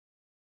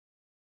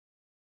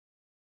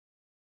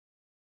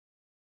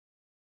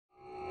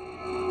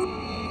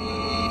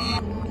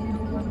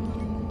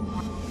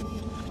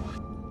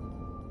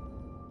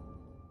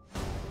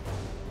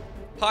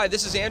Hi,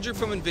 this is Andrew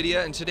from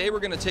Nvidia, and today we're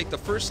going to take the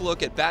first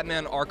look at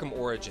Batman Arkham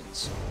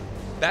Origins.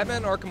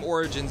 Batman Arkham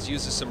Origins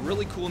uses some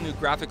really cool new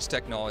graphics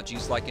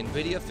technologies like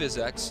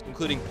Nvidia-Physx,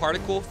 including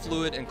particle,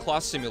 fluid, and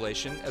cloth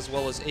simulation, as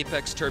well as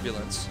apex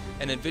turbulence,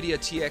 and Nvidia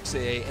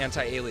TXAA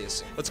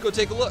anti-aliasing. Let's go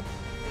take a look.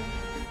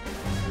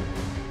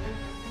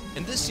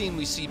 In this scene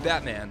we see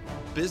Batman,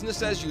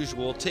 business as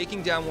usual,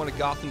 taking down one of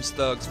Gotham's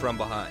thugs from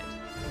behind.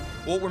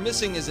 What we're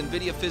missing is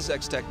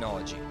Nvidia-Physx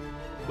technology.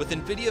 With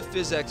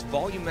Nvidia-Physx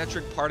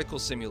volumetric particle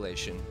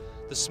simulation,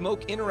 the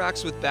smoke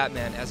interacts with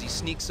Batman as he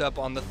sneaks up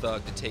on the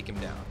thug to take him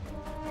down.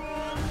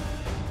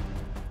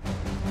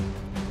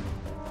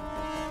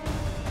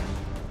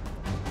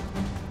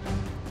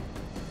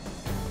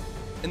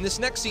 In this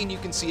next scene you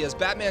can see as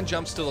Batman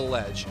jumps to the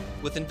ledge,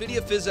 with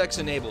Nvidia-Physx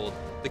enabled,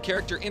 the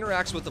character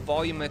interacts with the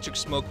volumetric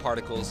smoke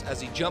particles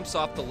as he jumps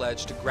off the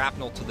ledge to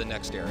grapnel to the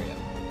next area.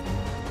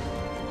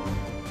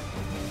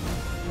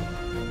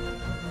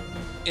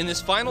 In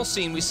this final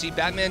scene, we see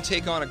Batman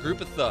take on a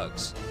group of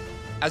thugs.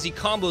 As he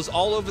combos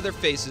all over their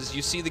faces,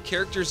 you see the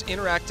characters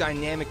interact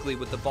dynamically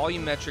with the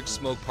volumetric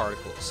smoke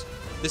particles.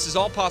 This is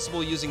all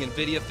possible using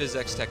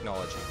Nvidia-Physx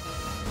technology.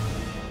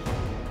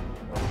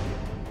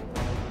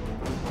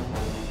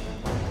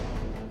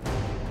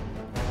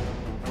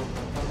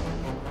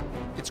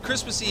 It's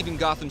Christmas Eve in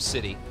Gotham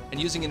City, and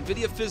using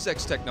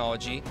Nvidia-Physx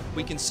technology,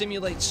 we can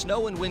simulate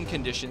snow and wind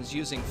conditions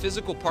using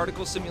physical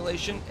particle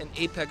simulation and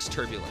apex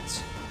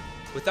turbulence.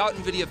 Without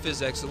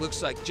Nvidia-Physx, it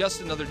looks like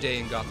just another day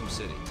in Gotham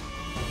City.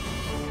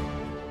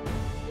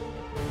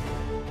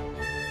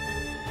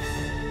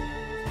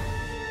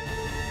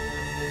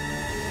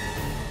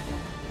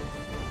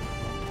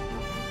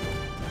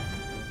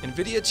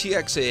 Nvidia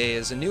TXAA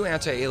is a new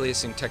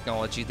anti-aliasing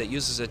technology that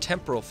uses a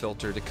temporal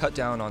filter to cut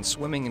down on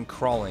swimming and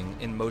crawling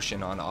in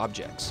motion on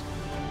objects.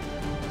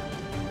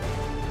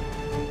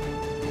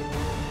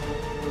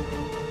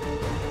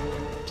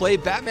 Play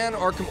Batman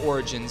Arkham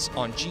Origins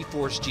on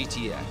GeForce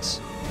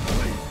GTX.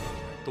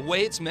 The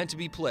way it's meant to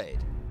be played.